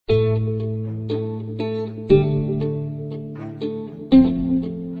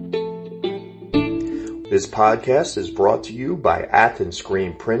This podcast is brought to you by Athens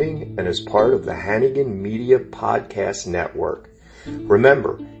Screen Printing and is part of the Hannigan Media Podcast Network.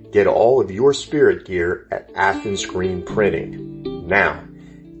 Remember, get all of your spirit gear at Athens Screen Printing. Now,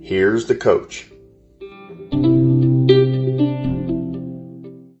 here's the coach.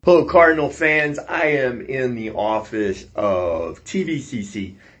 Hello, Cardinal fans. I am in the office of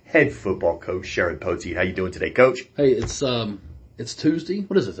TVCC head football coach Sharon Potey. How you doing today, Coach? Hey, it's Tuesday.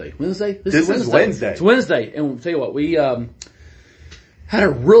 What is it today? Wednesday? This is Wednesday. It's Wednesday. And I'll tell you what, we had a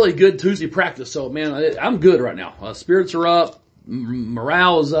really good Tuesday practice. So, man, I'm good right now. Spirits are up.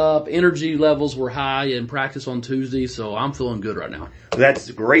 Morale is up. Energy levels were high in practice on Tuesday. So I'm feeling good right now.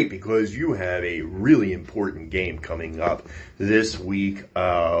 That's great because you have a really important game coming up this week.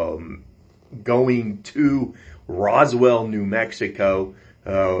 Going to Roswell, New Mexico.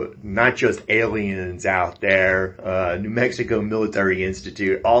 Not just aliens out there, New Mexico Military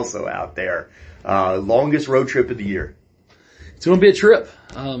Institute also out there. Longest road trip of the year. It's going to be a trip.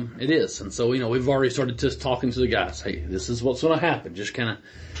 It is. And so, we've already started just talking to the guys. Hey, this is what's going to happen. Just kind of,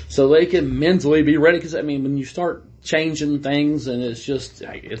 so they can mentally be ready. Cause when you start changing things and it's just,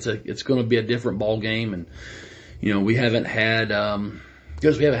 it's going to be a different ball game. And, we haven't had,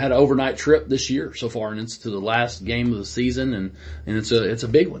 because we haven't had an overnight trip this year so far, and it's to the last game of the season, and it's a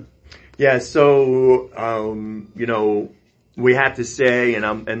big one. Yeah. So, we have to say,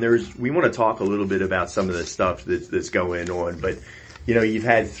 we want to talk a little bit about some of the stuff that's going on, but, you've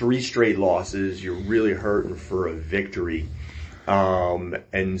had 3 straight losses. You're really hurting for a victory.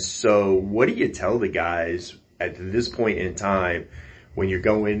 And so what do you tell the guys at this point in time when you're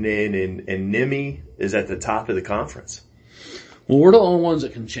going in and NIMI is at the top of the conference? Well, we're the only ones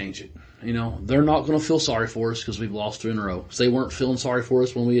that can change it. They're not going to feel sorry for us because we've lost 3 in a row. So they weren't feeling sorry for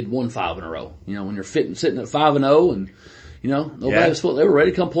us when we had won 5 in a row. When you're sitting at 5-0 and, nobody was they were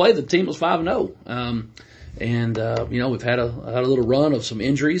ready to come play. The team was 5-0. We've had a little run of some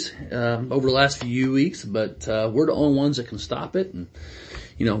injuries, over the last few weeks, but, we're the only ones that can stop it. And,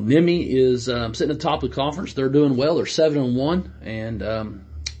 NIMI is, sitting at the top of the conference. They're doing well. They're 7-1 and,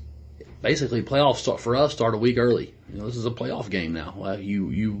 basically playoffs for us start a week early. This is a playoff game now.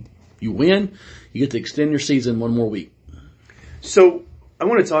 You win, you get to extend your season one more week. So I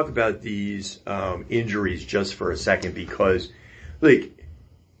want to talk about these injuries just for a second because,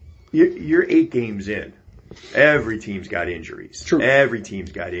 you're 8 games in. Every team's got injuries. True. Every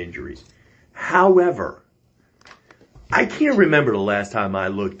team's got injuries. However, I can't remember the last time I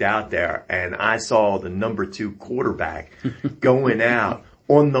looked out there and I saw the number 2 quarterback going out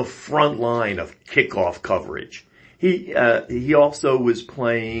on the front line of kickoff coverage. He also was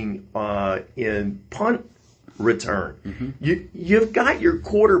playing, in punt return. Mm-hmm. You've got your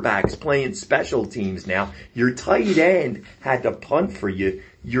quarterbacks playing special teams now. Your tight end had to punt for you.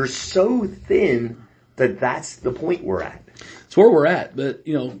 You're so thin that's the point we're at. It's where we're at. But,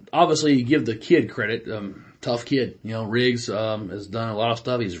 obviously you give the kid credit. Tough kid. Riggs, has done a lot of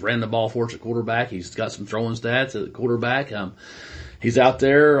stuff. He's ran the ball for us at quarterback. He's got some throwing stats at quarterback. He's out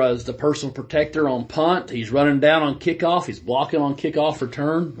there as the personal protector on punt. He's running down on kickoff. He's blocking on kickoff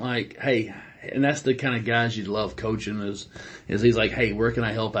return. And that's the kind of guys you'd love coaching is he's like, hey, where can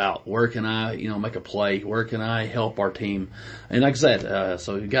I help out? Where can I, make a play? Where can I help our team? And like I said,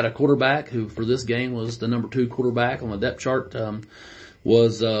 so you got a quarterback who for this game was the number 2 quarterback on the depth chart,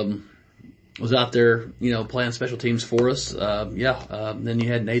 was out there, playing special teams for us. Then you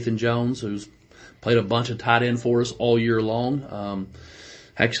had Nathan Jones who's played a bunch of tight end for us all year long.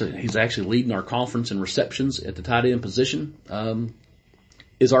 He's actually leading our conference in receptions at the tight end position.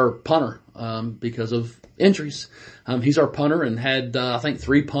 Is our punter, because of injuries. He's our punter and had, I think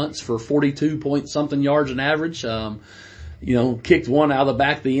 3 punts for 42 point something yards on average. Kicked one out of the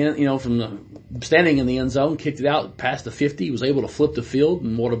back of the end, from standing in the end zone, kicked it out past the 50, was able to flip the field,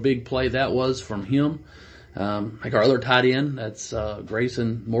 and what a big play that was from him. Our other tight end, that's,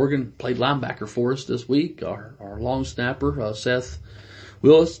 Grayson Morgan, played linebacker for us this week. Our long snapper, Seth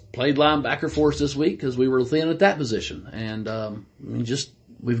Willis, played linebacker for us this week because we were thin at that position. And,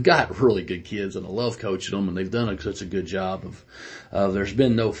 we've got really good kids and I love coaching them and they've done such a good job there's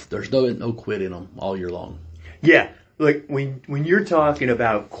no quit in them all year long. Yeah. When you're talking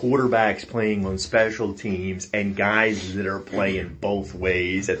about quarterbacks playing on special teams and guys that are playing both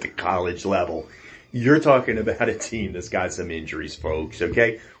ways at the college level, you're talking about a team that's got some injuries, folks.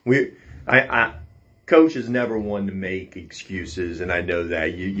 Okay. Coach is never one to make excuses. And I know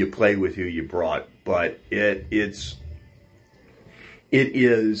that you play with who you brought, but it is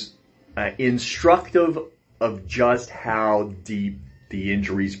instructive of just how deep the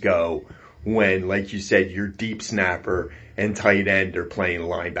injuries go when, like you said, your deep snapper and tight end are playing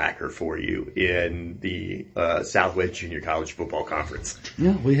linebacker for you in the Southwest Junior College Football Conference.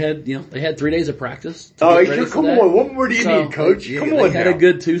 Yeah, they had 3 days of practice. Oh, come on. What more do you need, Coach? Come on. They had a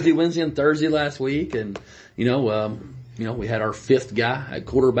good Tuesday, Wednesday, and Thursday last week, and we had our fifth guy at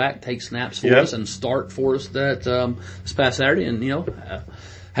quarterback take snaps for us and start for us this past Saturday, and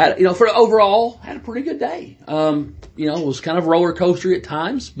for the overall had a pretty good day. It was kind of roller coaster at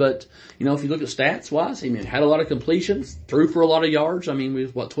times, but if you look at stats wise, had a lot of completions, threw for a lot of yards. We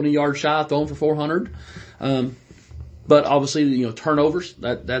was 20 yards shy, throwing for 400. But obviously, turnovers,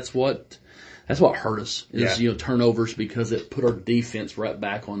 that's what hurt us is, turnovers, because it put our defense right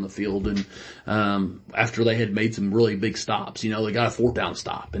back on the field. And, after they had made some really big stops, they got a 4th down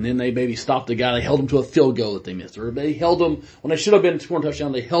stop, and then they maybe stopped the guy, they held him to a field goal that they missed, or they held them when they should have been scoring a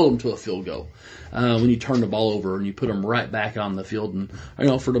touchdown, they held them to a field goal. When you turn the ball over and you put them right back on the field.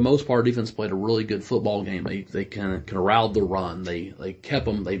 And, for the most part, defense played a really good football game. They kind of corralled the run. They kept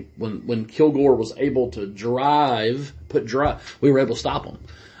them. When Kilgore was able to we were able to stop them.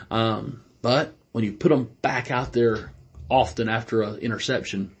 But when you put them back out there often after an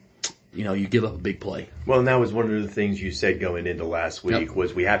interception, you give up a big play. Well, and that was one of the things you said going into last week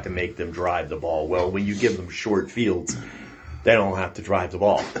was we have to make them drive the ball. Well, when you give them short fields, they don't have to drive the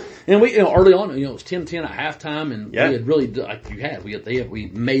ball. And we, early on, it was 10-10 at halftime, and we had really, we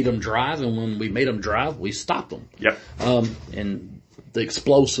made them drive, and when we made them drive, we stopped them. Yep. And the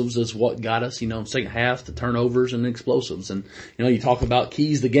explosives is what got us, second half, the turnovers and the explosives. And, you talk about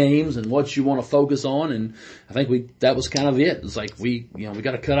keys to games and what you want to focus on. And I think that was kind of it. It's like we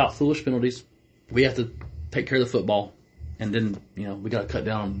got to cut out foolish penalties. We have to take care of the football. And then, we got to cut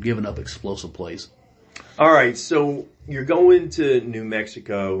down on giving up explosive plays. All right. So you're going to New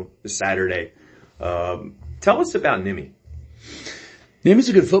Mexico this Saturday. Tell us about Nimi. Nimi's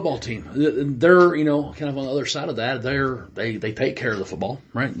a good football team. They're, kind of on the other side of that. They take care of the football,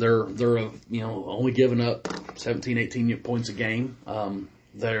 right? They're only giving up 17, 18 points a game.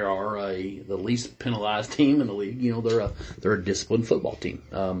 They are the least penalized team in the league. They're a disciplined football team.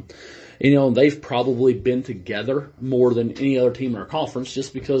 They've probably been together more than any other team in our conference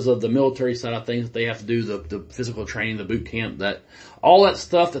just because of the military side of things that they have to do, the physical training, the boot camp, all that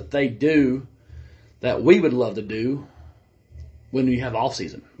stuff that they do that we would love to do when we have off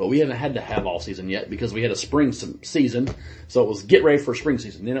season. But we haven't had to have off season yet because we had a spring season. So it was get ready for spring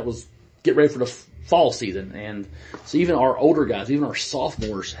season. Then it was get ready for the fall season. And so even our older guys, even our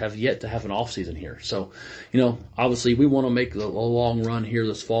sophomores have yet to have an off season here. So, obviously we want to make a long run here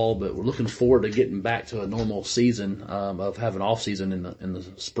this fall, but we're looking forward to getting back to a normal season, of having off season in the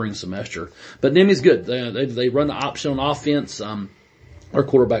spring semester. But Nimi's good. They run the option on offense. Our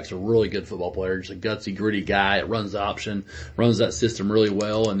quarterback's a really good football player. Just a gutsy, gritty guy. It runs the option, runs that system really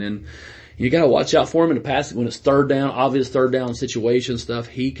well. And then you got to watch out for him in the pass. When it's obvious third down situation stuff,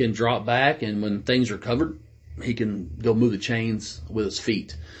 he can drop back. And when things are covered, he can go move the chains with his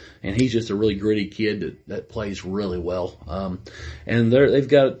feet. And he's just a really gritty kid that plays really well. And they've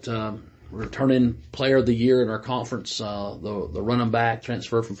got, returning player of the year in our conference, the running back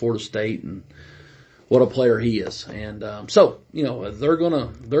transfer from Florida State, and what a player he is. And, they're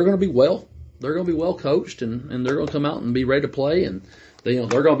gonna be well coached, and they're gonna come out and be ready to play, and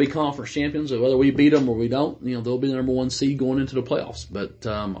they're gonna be conference champions. Whether we beat them or we don't, they'll be the number 1 seed going into the playoffs. But,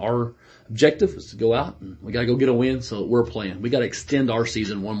 our objective is to go out and we gotta go get a win, so we're playing. We gotta extend our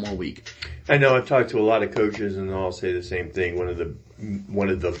season 1 more week. I know I've talked to a lot of coaches and they'll all say the same thing. One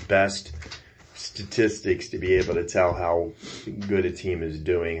of the best statistics to be able to tell how good a team is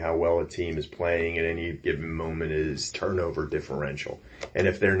doing, how well a team is playing at any given moment is turnover differential. And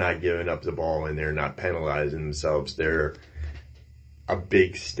if they're not giving up the ball and they're not penalizing themselves, they're a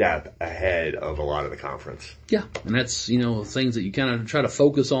big step ahead of a lot of the conference. Yeah. And that's, things that you kind of try to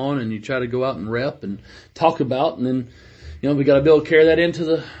focus on and you try to go out and rep and talk about. And then, we got to be able to carry that into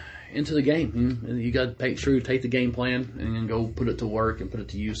the game. You got to make sure you take the game plan and then go put it to work and put it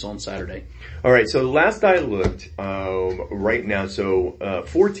to use on Saturday. All right. So last I looked, right now,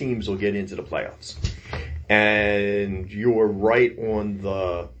 4 teams will get into the playoffs, and you're right on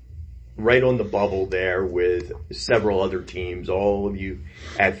the bubble there with several other teams, all of you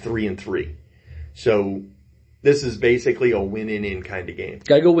at 3-3. So this is basically a win-in kind of game.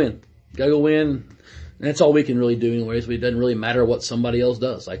 Gotta go win. And that's all we can really do anyways. It doesn't really matter what somebody else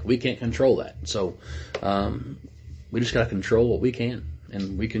does. Like, we can't control that. So, we just gotta control what we can.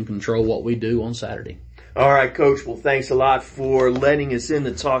 And we can control what we do on Saturday. All right, Coach. Well, thanks a lot for letting us in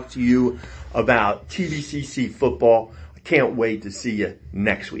to talk to you about TVCC football. I can't wait to see you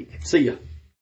next week. See ya.